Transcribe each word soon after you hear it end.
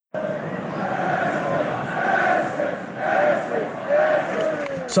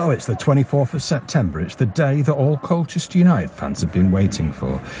So it's the 24th of September. It's the day that all Colchester United fans have been waiting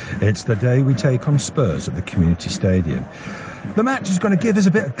for. It's the day we take on Spurs at the Community Stadium. The match is going to give us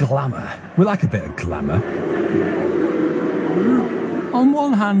a bit of glamour. We like a bit of glamour. On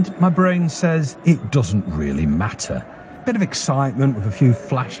one hand, my brain says it doesn't really matter. Bit of excitement with a few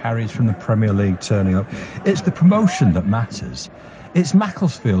flash Harrys from the Premier League turning up. It's the promotion that matters. It's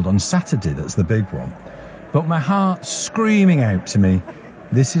Macclesfield on Saturday that's the big one. But my heart's screaming out to me,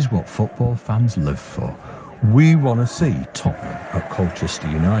 this is what football fans live for. We want to see Tottenham at Colchester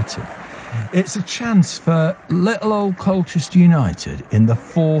United. It's a chance for little old Colchester United in the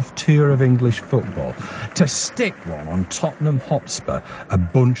fourth tier of English football to stick one on Tottenham Hotspur, a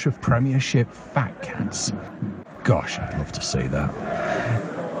bunch of Premiership fat cats. Gosh, I'd love to see that.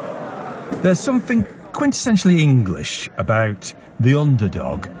 There's something quintessentially English about the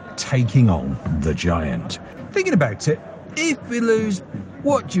underdog taking on the giant. Thinking about it, if we lose,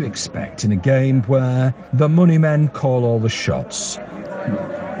 what do you expect in a game where the money men call all the shots?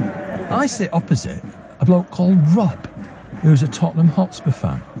 I sit opposite a bloke called Rob, who's a Tottenham Hotspur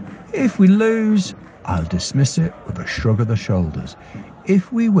fan. If we lose, I'll dismiss it with a shrug of the shoulders.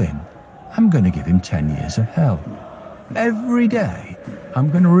 If we win, I'm going to give him 10 years of hell. Every day, I'm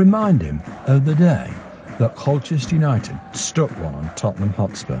going to remind him of the day that Colchester United stuck one on Tottenham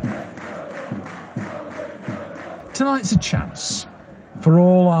Hotspur. Tonight's a chance for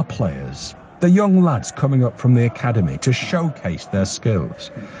all our players, the young lads coming up from the academy, to showcase their skills.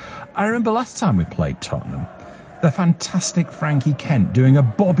 I remember last time we played Tottenham, the fantastic Frankie Kent doing a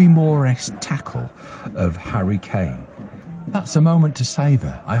Bobby Moore-esque tackle of Harry Kane. That's a moment to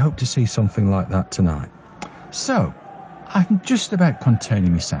savour. I hope to see something like that tonight. So, I'm just about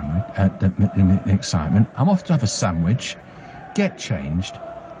containing my excitement. I'm off to have a sandwich, get changed,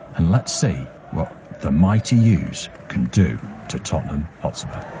 and let's see what the mighty U's can do to Tottenham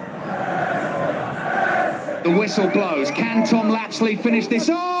Hotspur. The whistle blows. Can Tom Lapsley finish this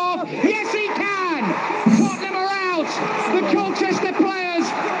off? Yes, he can! Tottenham are out! The Colchester players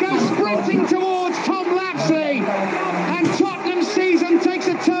go sprinting towards Tom Lapsley, and Tottenham's season takes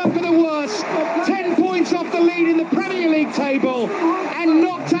a turn for the worse. 10 points off the lead in the Premier League table, and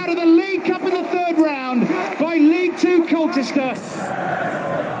knocked out of the League Cup in the third round by League Two Colchester.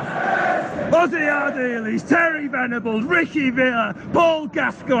 Ozzy Ardiles, Terry Venables, Ricky Villa, Paul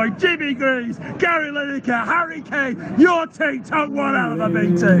Gascoigne, Jimmy Greaves, Gary Lineker, Harry Kane. Your team took one out of a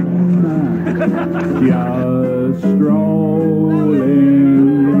big team. Just strolling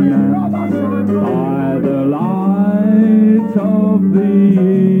by the light of the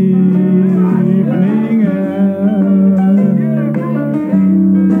evening air.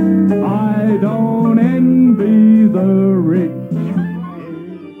 I don't envy the rich.